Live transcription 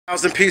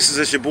Thousand pieces.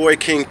 It's your boy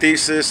King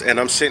Thesis, and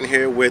I'm sitting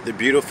here with the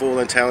beautiful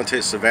and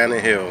talented Savanna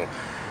Hill,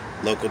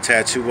 local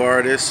tattoo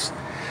artist.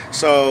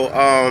 So,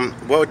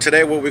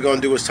 today what we're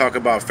gonna do is talk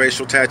about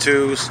facial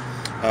tattoos.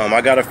 I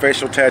got a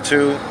facial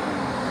tattoo,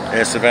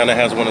 and Savanna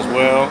has one as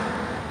well.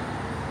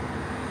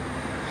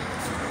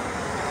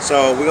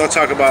 So we're gonna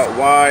talk about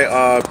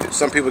why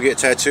some people get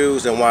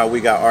tattoos and why we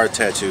got our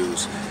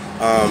tattoos.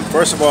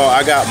 First of all,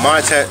 I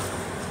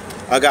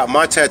got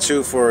my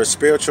tattoo for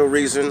spiritual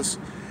reasons.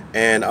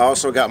 And I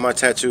also got my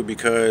tattoo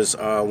because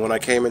when I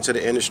came into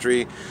the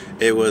industry,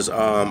 it was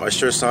a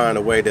sure sign,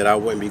 a way that I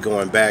wouldn't be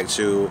going back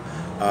to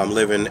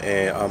living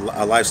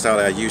a lifestyle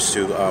that I used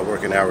to,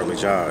 working hourly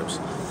jobs.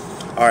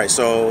 All right,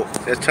 so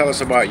let's tell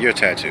us about your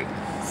tattoo.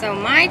 So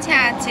my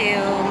tattoo,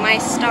 my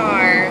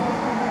star,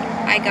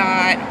 I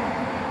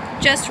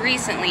got just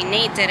recently.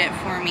 Nate did it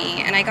for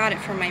me, and I got it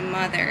for my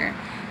mother.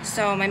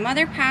 So my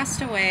mother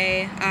passed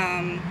away.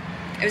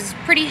 It was a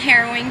pretty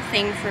harrowing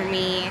thing for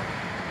me.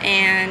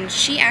 And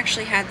she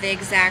actually had the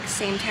exact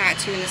same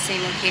tattoo in the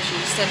same location,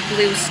 just a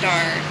blue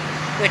star,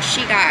 which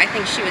she got, I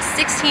think she was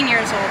 16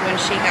 years old when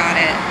she got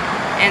it.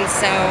 And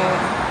so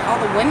all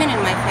the women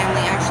in my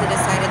family actually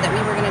decided that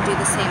we were going to do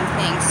the same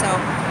thing. So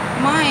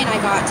mine,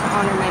 I got to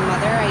honor my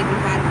mother. I even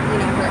had,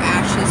 her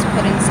ashes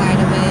put inside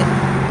of it.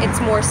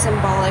 It's more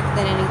symbolic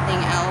than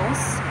anything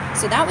else.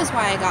 So that was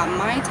why I got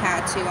my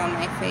tattoo on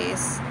my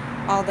face,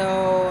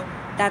 although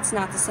that's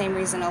not the same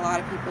reason a lot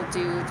of people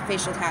do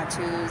facial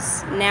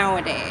tattoos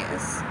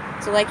nowadays.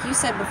 So like you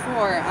said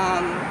before,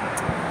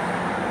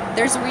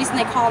 there's a reason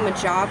they call them a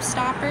job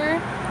stopper.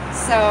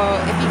 So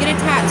if you get a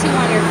tattoo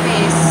on your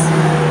face,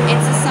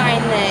 it's a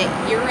sign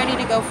that you're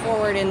ready to go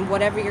forward in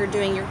whatever you're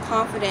doing. You're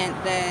confident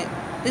that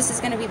this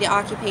is going to be the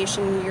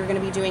occupation you're going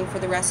to be doing for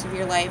the rest of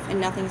your life, and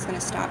nothing's going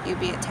to stop you,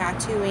 be it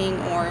tattooing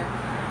or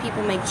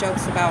people make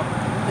jokes about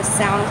the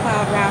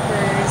SoundCloud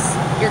rappers.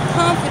 You're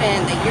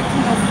confident that you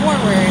can go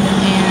forward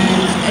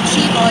and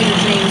achieve all your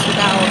dreams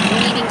without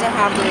needing to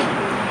have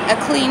a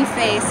clean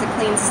face, a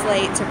clean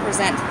slate to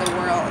present to the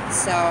world.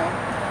 So,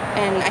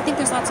 and I think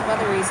there's lots of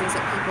other reasons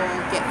that people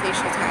get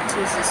facial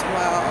tattoos as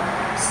well.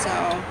 So,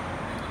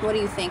 what do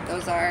you think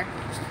those are?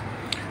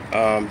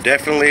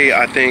 Definitely,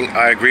 I think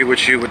I agree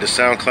with you with the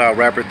SoundCloud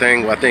rapper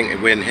thing. I think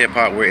in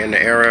hip-hop, we're in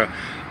the era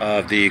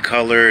of the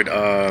colored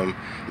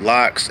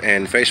locks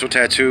and facial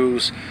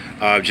tattoos,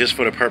 just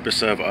for the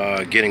purpose of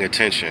getting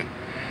attention.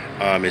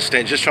 It's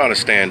just trying to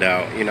stand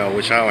out,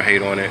 which I don't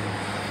hate on it.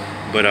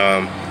 But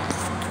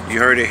you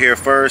heard it here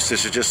first.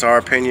 This is just our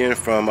opinion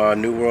from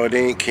New World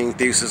Inc., King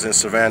Thesis, and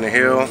Savanna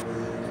Hill.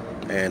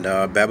 And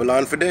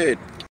Babylon for Dead.